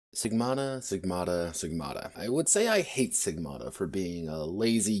Sigmata, Sigmata, Sigmata. I would say I hate Sigmata for being a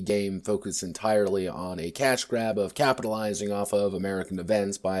lazy game focused entirely on a cash grab of capitalizing off of American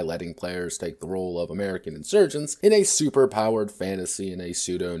events by letting players take the role of American insurgents in a super-powered fantasy in a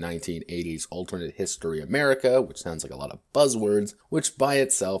pseudo-1980s alternate history America, which sounds like a lot of buzzwords, which by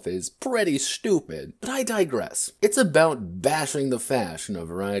itself is pretty stupid. But I digress. It's about bashing the fash in a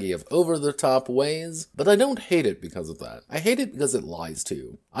variety of over-the-top ways, but I don't hate it because of that. I hate it because it lies to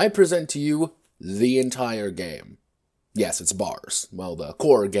you. I present to you the entire game. Yes, it's bars. Well, the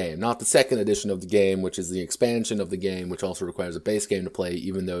core game, not the second edition of the game, which is the expansion of the game, which also requires a base game to play,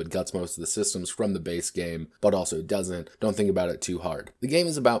 even though it guts most of the systems from the base game, but also it doesn't. Don't think about it too hard. The game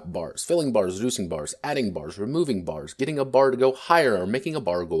is about bars, filling bars, reducing bars, adding bars, removing bars, getting a bar to go higher, or making a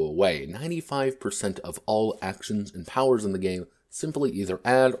bar go away. 95% of all actions and powers in the game simply either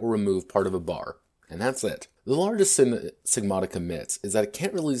add or remove part of a bar. And that's it. The largest sin Sigmata commits is that it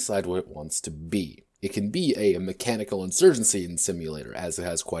can't really decide what it wants to be. It can be a mechanical insurgency in simulator, as it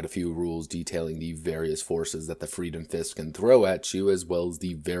has quite a few rules detailing the various forces that the Freedom Fist can throw at you, as well as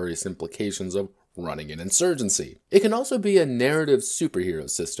the various implications of running an insurgency. It can also be a narrative superhero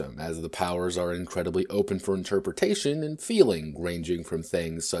system, as the powers are incredibly open for interpretation and feeling, ranging from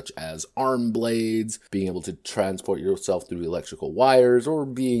things such as arm blades, being able to transport yourself through electrical wires, or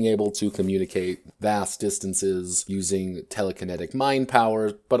being able to communicate vast distances using telekinetic mind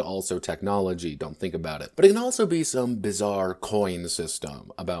powers, but also technology. Don't think about it. But it can also be some bizarre coin system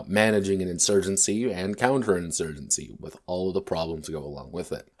about managing an insurgency and counterinsurgency, with all of the problems that go along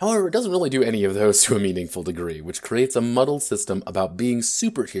with it. However, it doesn't really do any of those to a meaningful degree, which creates a muddled system about being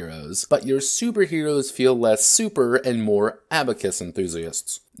superheroes, but your superheroes feel less super and more abacus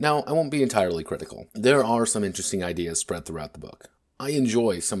enthusiasts. Now, I won't be entirely critical. There are some interesting ideas spread throughout the book. I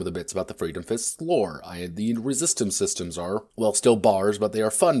enjoy some of the bits about the Freedom Fist's lore. The resistance systems are, well, still bars, but they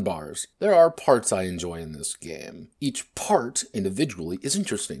are fun bars. There are parts I enjoy in this game. Each part, individually, is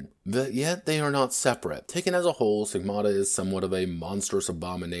interesting, but yet they are not separate. Taken as a whole, Sigmata is somewhat of a monstrous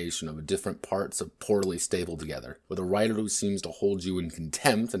abomination of different parts of poorly stapled together, with a writer who seems to hold you in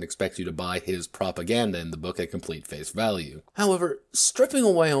contempt and expect you to buy his propaganda in the book at complete face value. However, stripping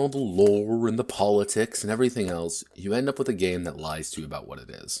away all the lore and the politics and everything else, you end up with a game that lies to you about what it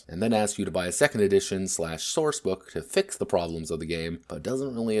is, and then asks you to buy a second edition / sourcebook to fix the problems of the game, but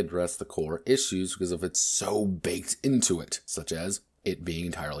doesn't really address the core issues because of it's so baked into it, such as it being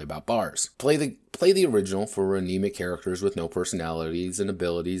entirely about bars. Play the original for anemic characters with no personalities and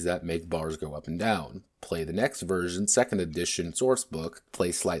abilities that make bars go up and down. Play the next version, second edition sourcebook.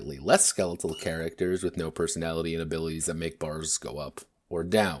 Play slightly less skeletal characters with no personality and abilities that make bars go up or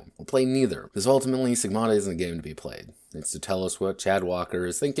down. We'll play neither, because ultimately Sigmata isn't a game to be played. It's to tell us what Chad Walker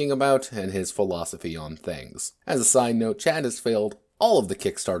is thinking about and his philosophy on things. As a side note, Chad has failed all of the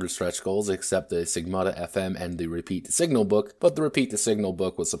Kickstarter stretch goals except the Sigmata FM and the Repeat to Signal book, but the Repeat to Signal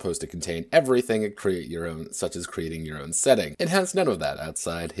book was supposed to contain everything and create your own, such as creating your own setting. It has none of that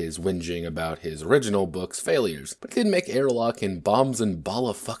outside his whinging about his original book's failures, but it did make airlock and bombs and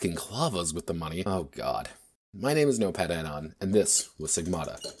bala fucking clavas with the money. Oh god. My name is Notepad, and this was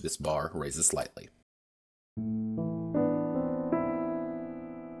Sigmata. This bar raises slightly.